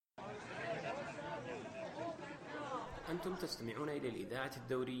أنتم تستمعون إلى الإذاعة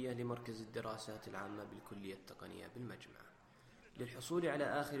الدورية لمركز الدراسات العامة بالكلية التقنية بالمجمع. للحصول على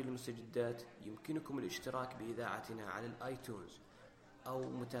آخر المستجدات يمكنكم الاشتراك بإذاعتنا على الآيتونز أو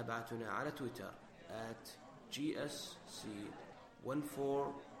متابعتنا على تويتر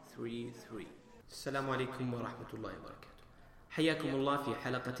 @GSC1433. السلام عليكم ورحمة الله وبركاته. حياكم الله في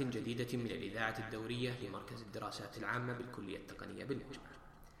حلقة جديدة من الإذاعة الدورية لمركز الدراسات العامة بالكلية التقنية بالمجمع.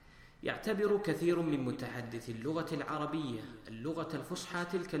 يعتبر كثير من متحدثي اللغة العربية اللغة الفصحى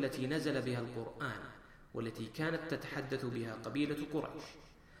تلك التي نزل بها القرآن والتي كانت تتحدث بها قبيلة قريش،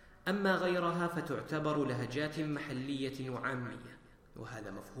 أما غيرها فتعتبر لهجات محلية وعامية،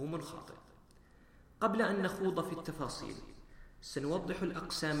 وهذا مفهوم خاطئ. قبل أن نخوض في التفاصيل سنوضح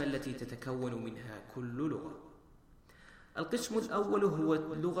الأقسام التي تتكون منها كل لغة. القسم الأول هو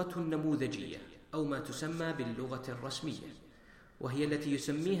اللغة النموذجية أو ما تسمى باللغة الرسمية، وهي التي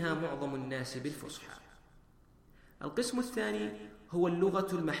يسميها معظم الناس بالفصحى. القسم الثاني هو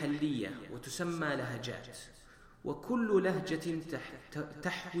اللغة المحلية وتسمى لهجات، وكل لهجة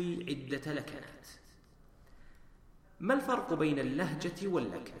تحوي عدة لكنات. ما الفرق بين اللهجة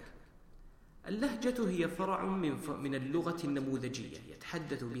واللكنة؟ اللهجة هي فرع من اللغة النموذجية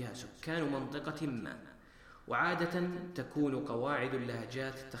يتحدث بها سكان منطقة ما، وعادة تكون قواعد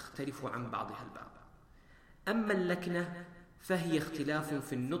اللهجات تختلف عن بعضها البعض. أما اللكنة فهي اختلاف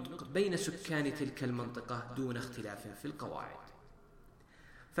في النطق بين سكان تلك المنطقة دون اختلاف في القواعد.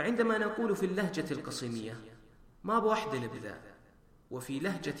 فعندما نقول في اللهجة القصيمية ما بوحدة نبذا، وفي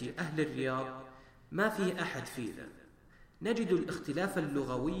لهجة أهل الرياض ما فيه أحد في ذا، نجد الاختلاف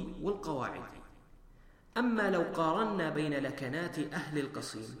اللغوي والقواعدي. أما لو قارنا بين لكنات أهل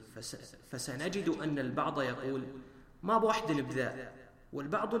القصيم فسنجد أن البعض يقول ما بوحدة نبذا،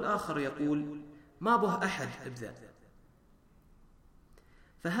 والبعض الآخر يقول ما به أحد ابذا.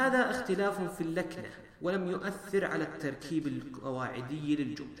 فهذا اختلاف في اللكنة ولم يؤثر على التركيب القواعدي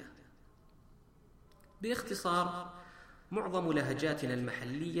للجملة. باختصار، معظم لهجاتنا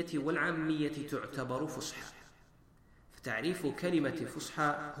المحلية والعامية تعتبر فصحى. فتعريف كلمة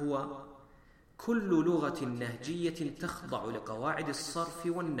فصحى هو كل لغة نهجية تخضع لقواعد الصرف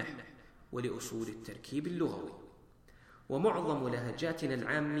والنحو ولأصول التركيب اللغوي، ومعظم لهجاتنا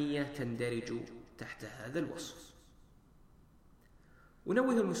العامية تندرج تحت هذا الوصف.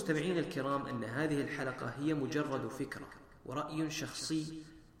 أنوه المستمعين الكرام أن هذه الحلقة هي مجرد فكرة ورأي شخصي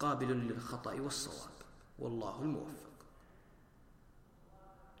قابل للخطأ والصواب، والله الموفق.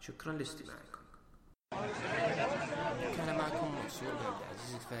 شكرا لاستماعكم. كان معكم منصور بن عبد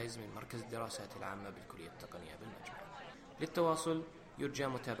العزيز الفايز من مركز الدراسات العامة بالكلية التقنية بالمجمع. للتواصل يرجى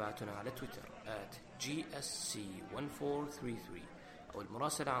متابعتنا على تويتر @GSC1433 أو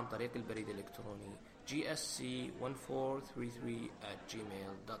المراسلة عن طريق البريد الإلكتروني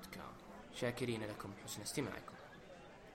GSC1433@gmail.com. شاكرين لكم حسن استماعكم.